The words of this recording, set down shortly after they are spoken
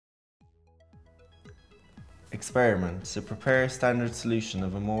Experiment to prepare a standard solution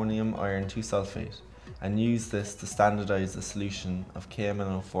of ammonium iron 2 sulfate and use this to standardize the solution of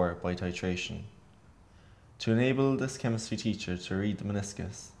KMnO4 by titration. To enable this chemistry teacher to read the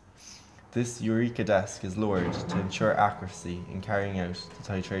meniscus, this Eureka desk is lowered to ensure accuracy in carrying out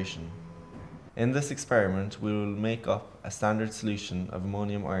the titration. In this experiment, we will make up a standard solution of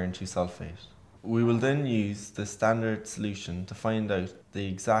ammonium iron 2 sulfate. We will then use this standard solution to find out the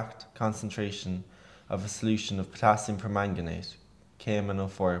exact concentration of a solution of potassium permanganate,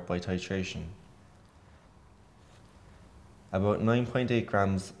 KMnO4 by titration. About 9.8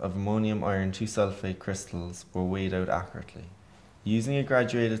 grams of ammonium iron 2 sulfate crystals were weighed out accurately. Using a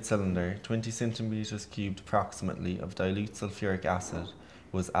graduated cylinder, 20 centimeters cubed approximately of dilute sulfuric acid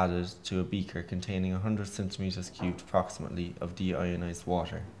was added to a beaker containing 100 centimeters cubed approximately of deionized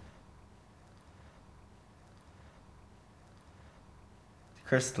water.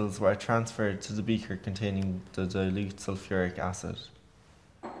 The crystals were transferred to the beaker containing the dilute sulfuric acid.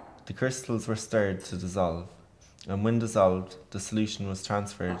 The crystals were stirred to dissolve, and when dissolved, the solution was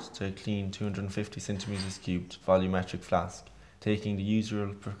transferred to a clean 250 centimeters cubed volumetric flask, taking the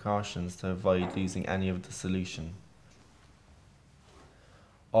usual precautions to avoid losing any of the solution.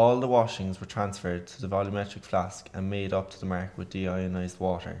 All the washings were transferred to the volumetric flask and made up to the mark with deionized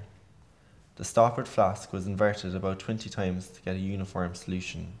water. The stoppered flask was inverted about 20 times to get a uniform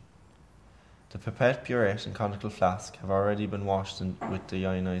solution. The pipette, burette and conical flask have already been washed with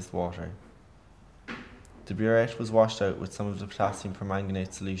deionized water. The burette was washed out with some of the potassium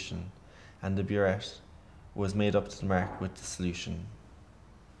permanganate solution, and the burette was made up to the mark with the solution.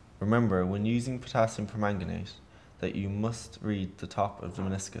 Remember, when using potassium permanganate, that you must read the top of the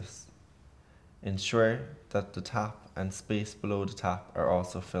meniscus. Ensure that the tap and space below the tap are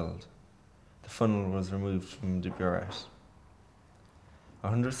also filled. The funnel was removed from the burette.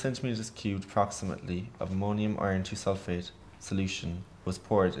 100 centimeters cubed approximately of ammonium iron 2 sulfate solution was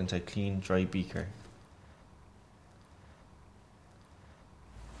poured into a clean, dry beaker.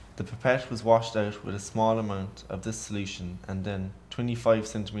 The pipette was washed out with a small amount of this solution, and then 25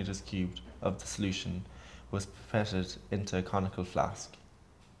 centimeters cubed of the solution was pipetted into a conical flask.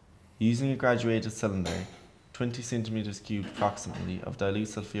 Using a graduated cylinder, 20 centimeters cubed approximately of dilute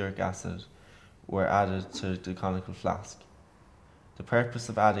sulfuric acid were added to the conical flask. The purpose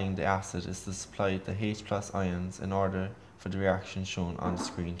of adding the acid is to supply the H+ ions in order for the reaction shown on the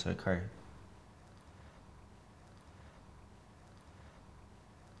screen to occur.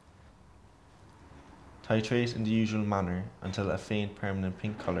 Titrate in the usual manner until a faint permanent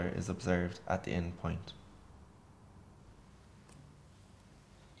pink colour is observed at the end point.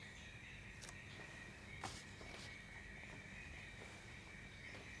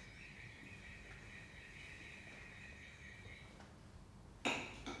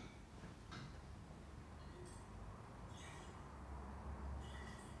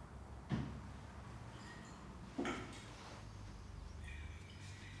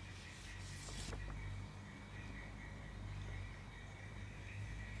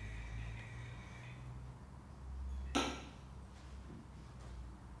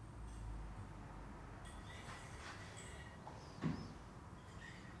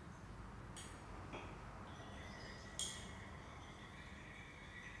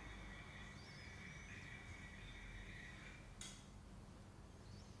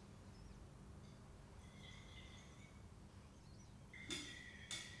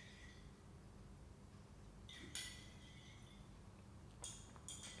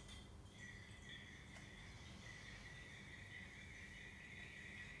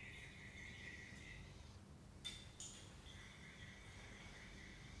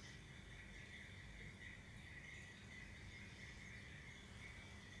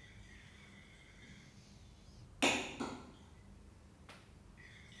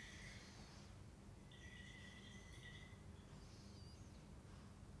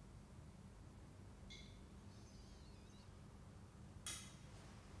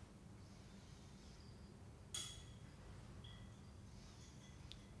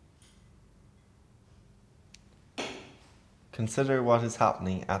 Consider what is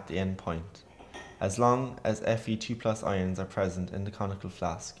happening at the end point. As long as Fe2+ ions are present in the conical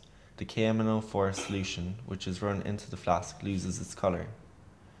flask, the KMnO4 solution, which is run into the flask, loses its colour.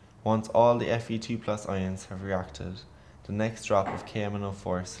 Once all the Fe2+ ions have reacted, the next drop of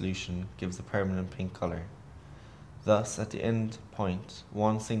KMnO4 solution gives a permanent pink colour. Thus, at the end point,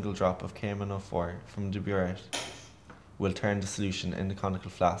 one single drop of KMnO4 from the burette will turn the solution in the conical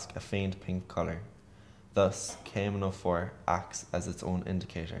flask a faint pink colour. Thus, KMnO4 acts as its own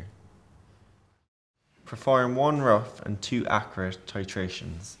indicator. Perform 1 rough and 2 accurate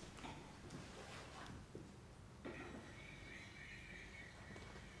titrations.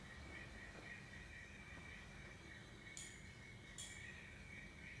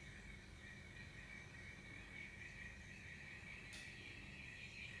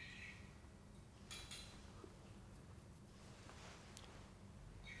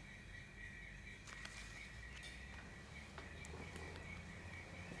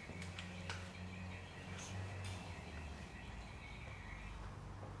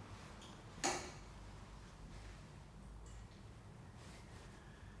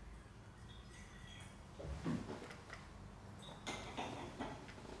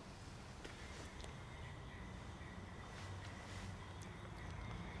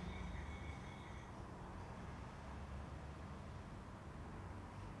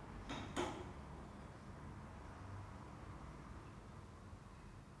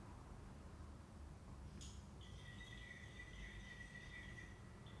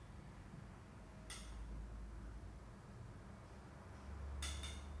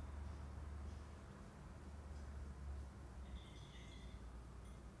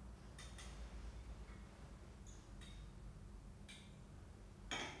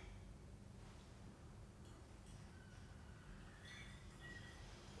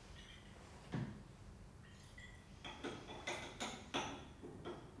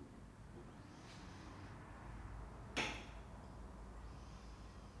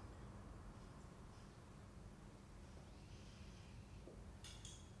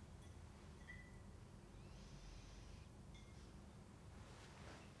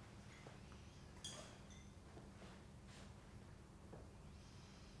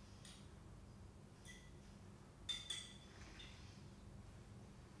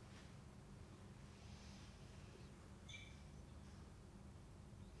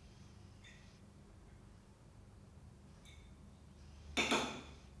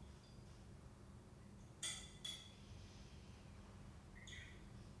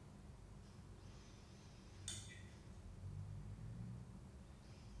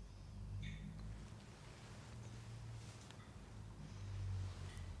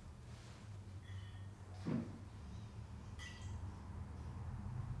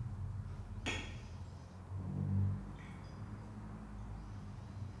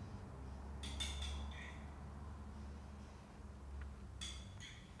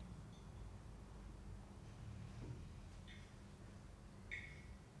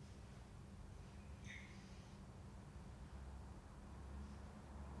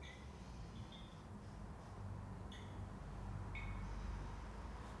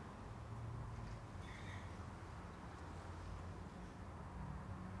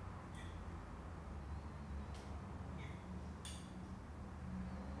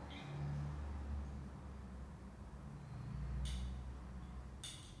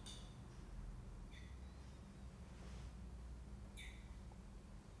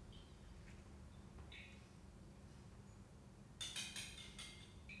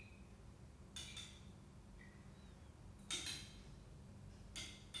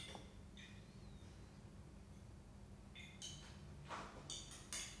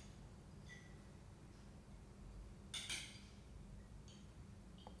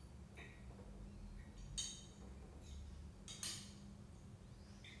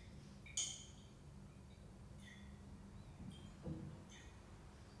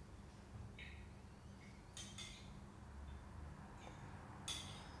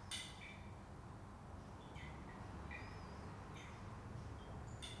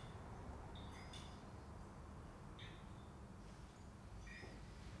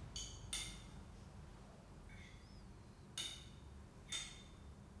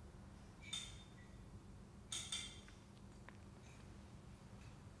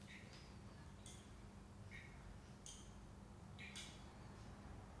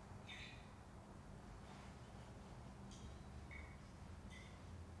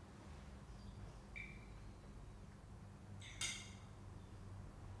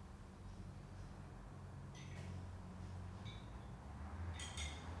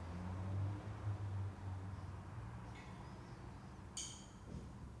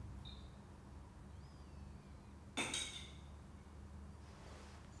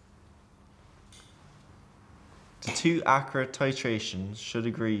 The two accurate titrations should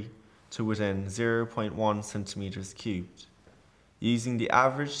agree to within 0.1 centimeters cubed. Using the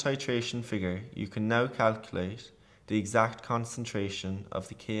average titration figure, you can now calculate the exact concentration of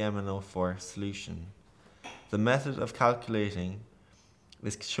the KMnO4 solution. The method of calculating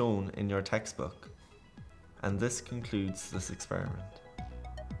is shown in your textbook. And this concludes this experiment.